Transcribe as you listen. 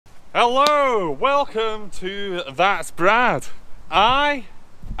Hello, welcome to That's Brad. I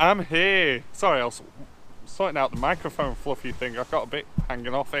am here. Sorry, I was sorting out the microphone fluffy thing. I've got a bit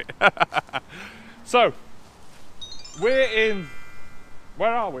hanging off it. So, we're in.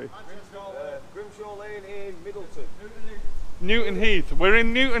 Where are we? Grimshaw Lane in Middleton. Newton Heath. We're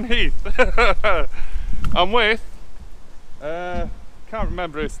in Newton Heath. I'm with. Can't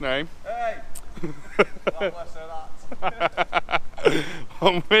remember his name. Hey! God bless her that.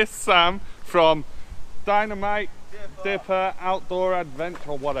 I'm with Sam from Dynamite Dipper Outdoor Adventure,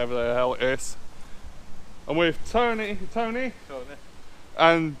 or whatever the hell it is. And with Tony.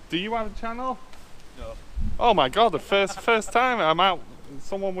 And do you have a channel? No. Oh my god, the first time I'm out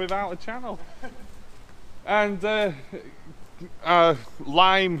someone without a channel. And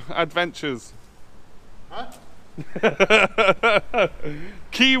Lime Adventures. Huh?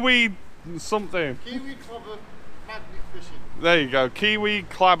 Kiwi something. Kiwi Clubber Magnet Fishing. There you go, Kiwi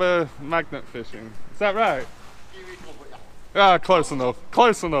Clabber Magnet Fishing. Is that right? Kiwi Clubber, yeah. Ah, close enough,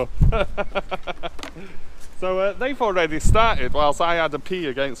 close enough. So they've already started whilst I had a pee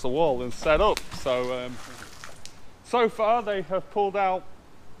against the wall and set up. So so far they have pulled out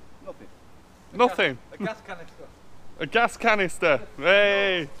nothing. A gas canister. A gas canister.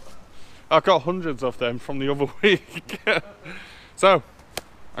 Hey! I've got hundreds of them from the other week. So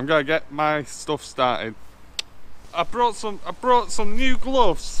I'm gonna get my stuff started. I brought some new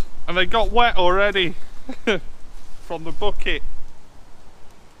gloves and they got wet already from the bucket.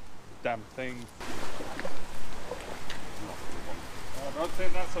 Damn thing. I don't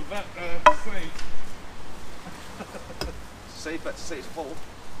think that's a vet safe. Safe, better say it's full.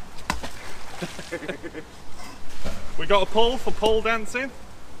 We got a pole for pole dancing.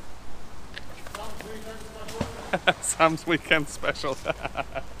 Sam's weekend special.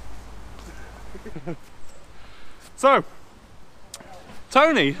 So,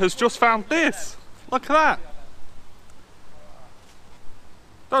 Tony has just found this. Look at that.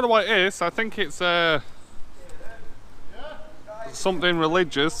 Don't know what it is. I think it's something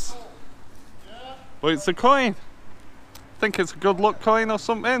religious. But it's a coin. I think it's a good luck coin or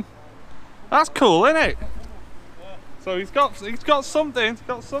something. That's cool, isn't it? So he's got something. He's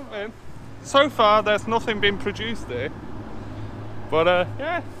got something. So far, there's nothing been produced here. But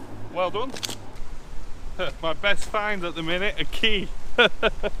yeah, well done. My best find at the minute, a key.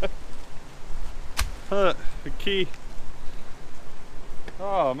 A key.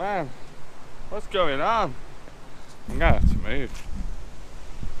 Oh man, what's going on? I'm gonna have to move.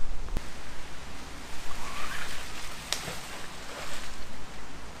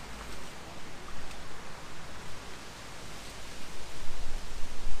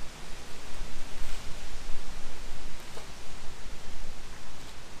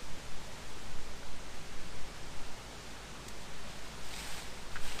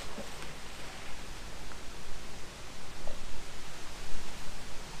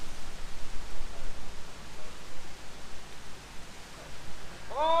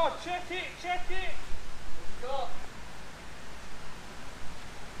 Oh, check it, check it! Got.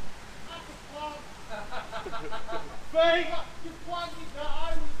 That's a plan. Fake! You planted that,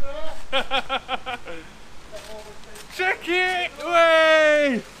 I was there. Check it!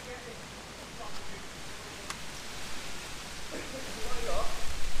 Way!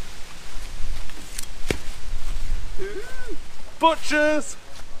 Butchers!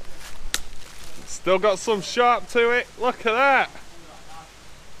 Still got some sharp to it. Look at that!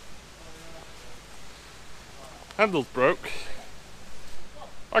 Handle's broke.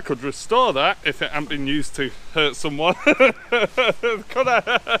 I could restore that if it hadn't been used to hurt someone. Could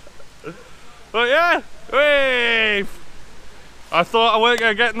I? But yeah, wave! I thought I weren't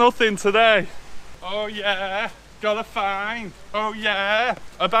going to get nothing today. Oh yeah, got a find. Oh yeah,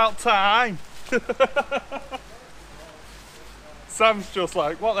 about time. Sam's just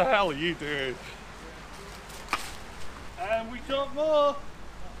like, what the hell are you doing? And we got more.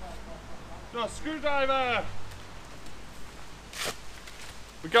 Got a screwdriver.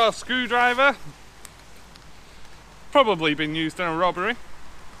 We got a screwdriver. Probably been used in a robbery.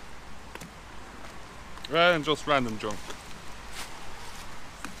 Rather than just random junk.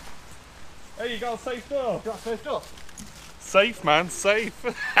 Hey, you got a safe door? Got a safe door? Safe, man, safe.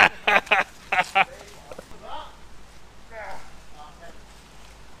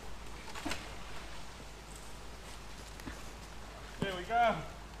 Here we go.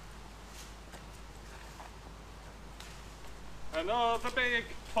 Another big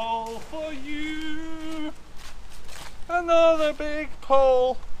pole for you. Another big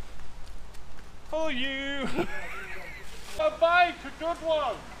pole for you. A bike, a good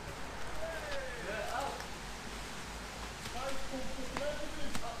one.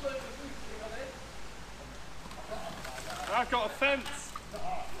 got a fence.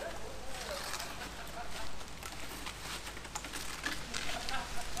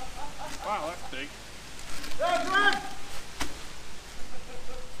 Wow, that's big.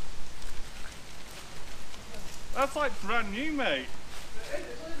 That's like brand new, mate.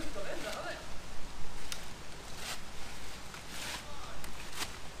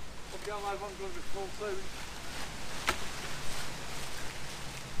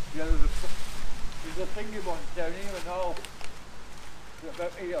 Yeah, there's a thingy one down here and all.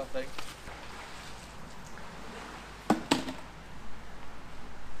 About here, I think.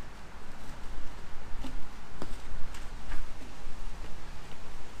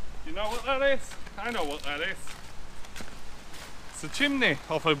 You know what that is? I know what that is. It's a chimney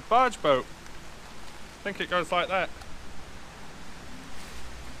off a barge boat. I think it goes like that.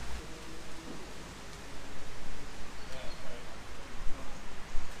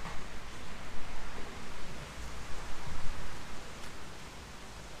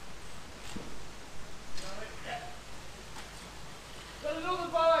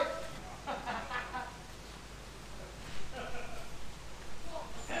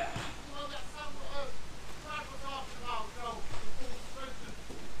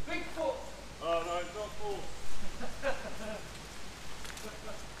 Oh no, it's not full.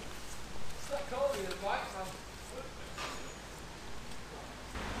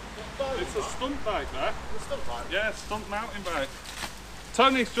 It's a stunt bike there. A stunt bike? Yeah, stunt mountain bike.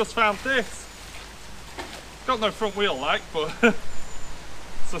 Tony's just found this. Got no front wheel like, but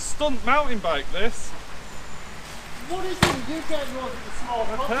it's a stunt mountain bike this. What is it you get yours with the small Look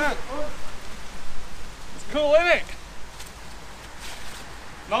at pocket? that. It's cool, isn't it?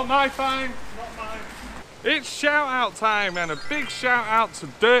 Not my find, not mine. It's shout out time, and a big shout out to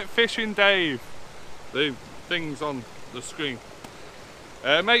Dirt Fishing Dave. The thing's on the screen.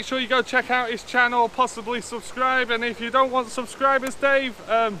 Make sure you go check out his channel, possibly subscribe, and if you don't want subscribers, Dave,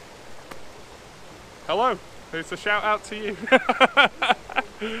 hello, it's a shout out to you.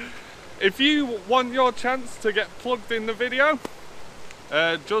 If you want your chance to get plugged in the video,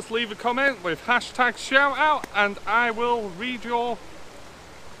 just leave a comment with hashtag shout out and I will read your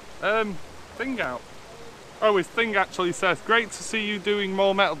thing out. Oh, his thing actually says, great to see you doing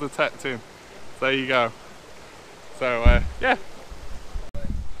more metal detecting. There you go. So, yeah.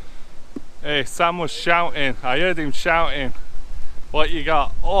 Hey, Sam was shouting. I heard him shouting. What you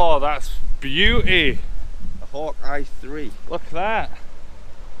got? Oh, that's beauty. A Hawkeye 3. Look at that.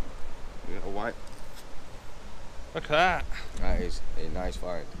 You got a white. Look at that. That is a nice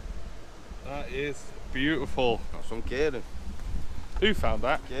find. That is beautiful. That's from Kieran. Who found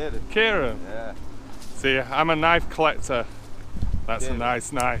that? Kieran. Kieran. Yeah. See, I'm a knife collector. That's Kieran. a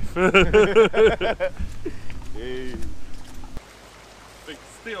nice knife. Hey. Big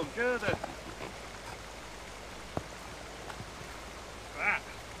steel girder. That.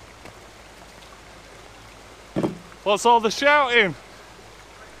 What's all the shouting?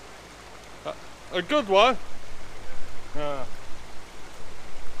 A good one?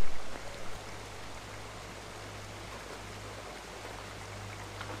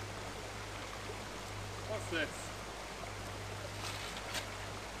 What's this?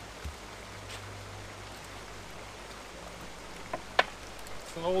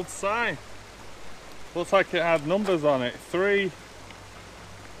 It's an old sign. Looks like it had numbers on it. 30.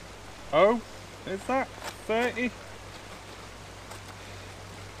 Is that 30?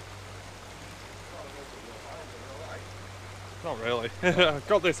 Not really. I've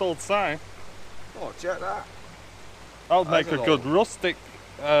got this old sign. Oh, check that. That would make a good rustic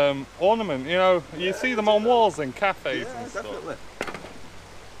ornament. You know, you see them on walls in cafes Yeah, and stuff. definitely.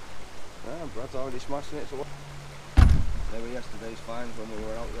 Yeah, Brad's already smashing it. So they were yesterday's finds when we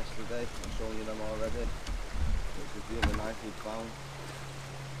were out yesterday. I'm showing you them already. This is the other knife we found.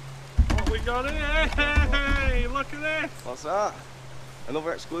 What we got in here? Hey, look at this! What's that?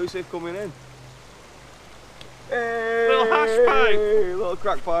 Another exclusive coming in. Hey, Little hash pipe. Little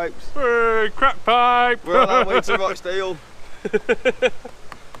crack pipes. Hey, crack pipe! We're on our way to Rochdale.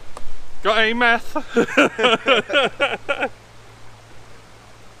 Got any meth?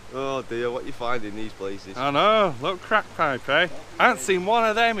 Oh dear, what you find in these places? I know, little crack pipe, eh? I haven't seen one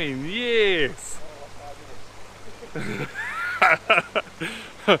of them in years.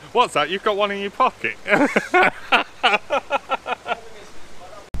 What's that? You've got one in your pocket?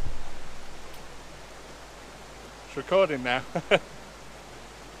 It's recording now.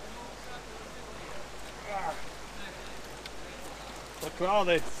 Look at all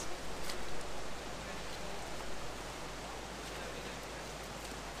this.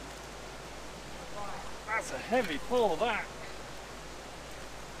 That's a heavy pull, that.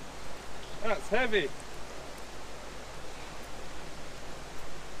 That's heavy.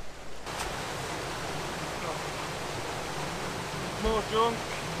 junk.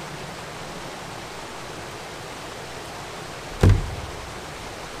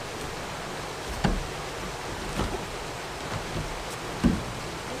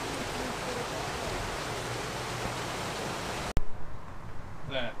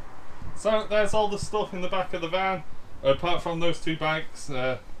 There. So there's all the stuff in the back of the van, apart from those two bags.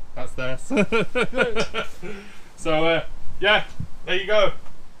 That's theirs. So yeah, there you go.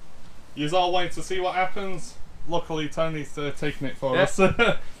 You're all waiting to see what happens. Luckily Tony's taking it for us.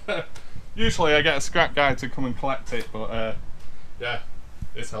 Usually I get a scrap guy to come and collect it, but yeah,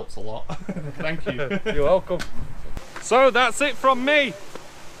 this helps a lot. Thank you. You're welcome. So that's it from me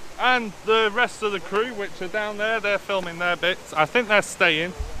and the rest of the crew, which are down there. They're filming their bits. I think they're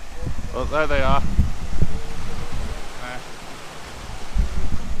staying, but there they are.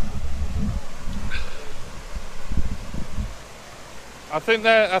 I think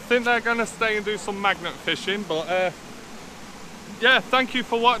they're going to stay and do some magnet fishing, but yeah, thank you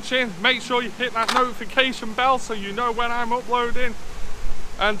for watching. Make sure you hit that notification bell so you know when I'm uploading,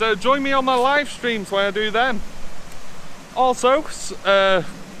 and join me on my live streams when I do them. Also,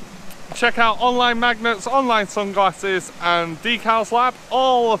 check out Online Magnets, Online Sunglasses and Decals Lab.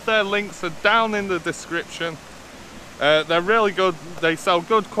 All of their links are down in the description. They're really good. They sell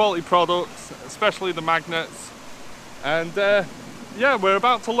good quality products, especially the magnets. And yeah, we're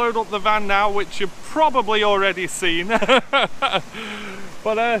about to load up the van now, which you've probably already seen. But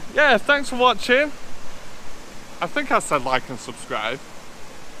yeah, thanks for watching. I think I said like and subscribe.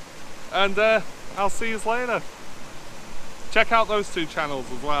 And I'll see you later. Check out those two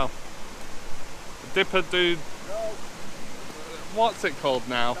channels as well. Dipper Dude. What's it called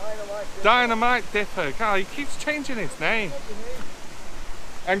now? Dynamite Dipper. God, he keeps changing his name.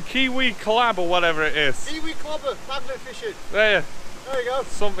 And Kiwi Collab or whatever it is. Kiwi Clobber, magnet fishing. There you go.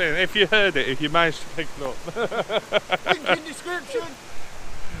 Something, if you heard it, if you managed to pick it up. Link in description.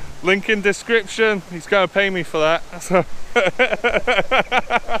 Link in description. He's going to pay me for that. So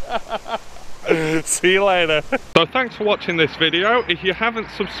see you later. So thanks for watching this video. If you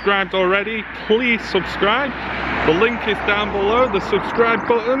haven't subscribed already, please subscribe. The link is down below, the subscribe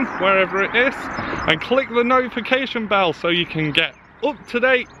button, wherever it is. And click the notification bell so you can get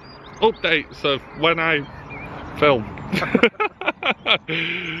up-to-date updates of when I film.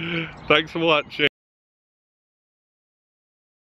 Thanks for watching.